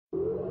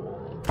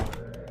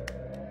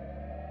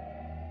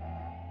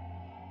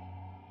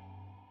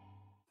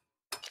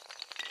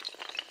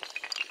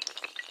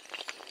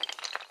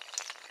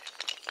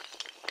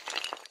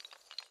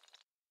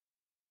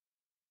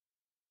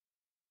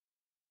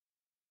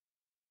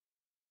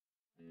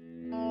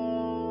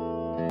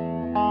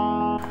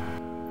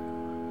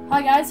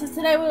Hi guys, so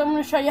today I'm going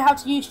to show you how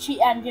to use Cheat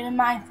Engine in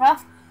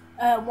Minecraft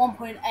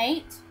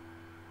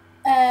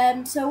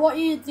 1.8. So what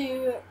you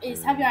do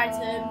is have your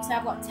items, say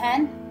I've got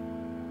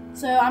 10.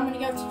 So I'm going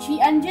to go to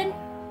Cheat Engine.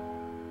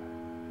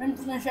 I'm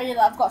just going to show you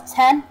that I've got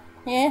 10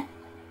 here.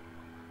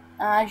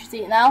 You should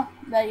see it now,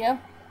 there you go.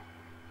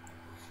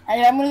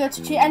 Anyway, I'm going to go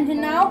to Cheat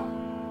Engine now.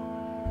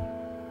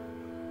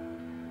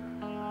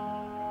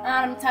 And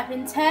I'm going to type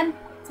in 10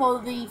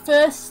 for the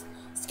first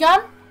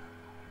scan.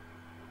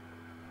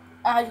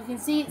 As you can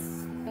see,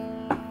 it's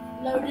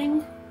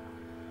loading,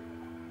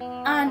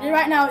 and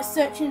right now it's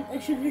searching.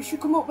 It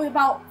should come up with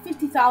about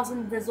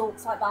 50,000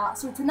 results like that.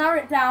 So to narrow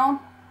it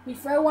down, we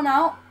throw one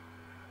out,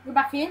 go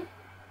back in,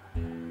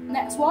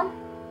 next one,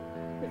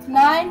 it's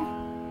 9,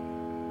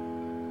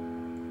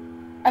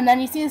 and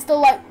then you see there's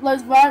still like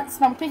loads of variants.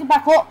 Now we pick it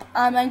back up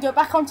and then go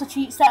back onto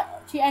Cheat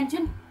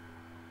Engine,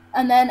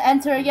 and then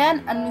enter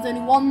again, and there's only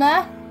one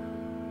there.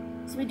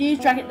 So we do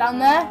drag it down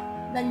there,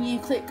 then you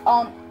click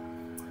on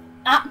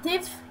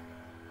active.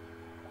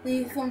 Then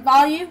you can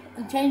value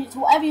and change it to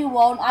whatever you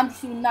want. I'm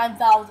just doing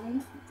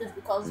 9,000 just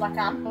because I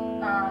can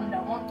and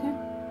don't want to.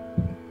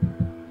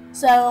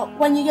 So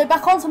when you go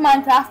back onto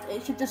Minecraft,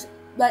 it should just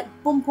like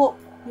bump up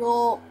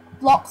your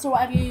blocks or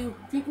whatever you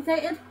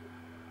duplicated.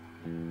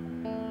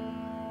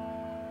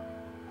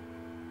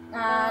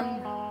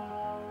 And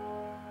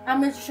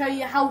I'm going to show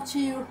you how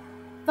to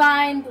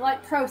find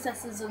like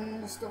processes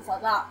and stuff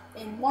like that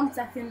in 1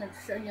 second, and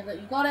show you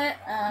that you got it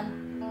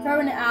and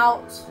throwing it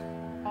out.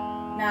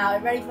 Now,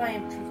 ready for my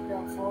truth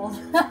bill fraud.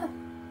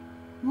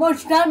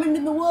 Most diamond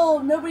in the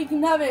world, nobody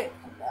can have it.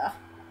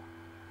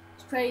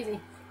 It's crazy.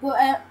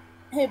 But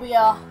here we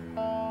are.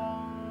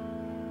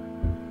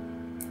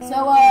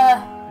 So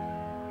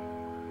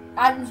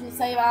I'm just gonna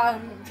save out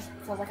just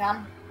because I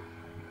can.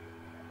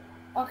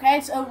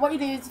 Okay, so what you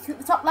do is you click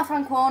the top left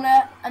hand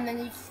corner, and then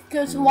you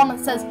go to the one that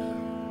says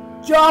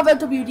Java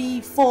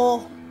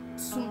WD4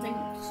 something.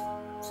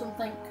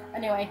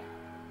 Anyway.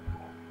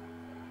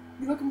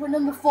 You're looking for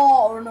number 4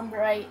 or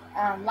number 8,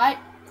 and like,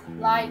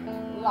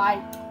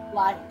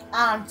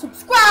 and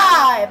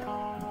subscribe!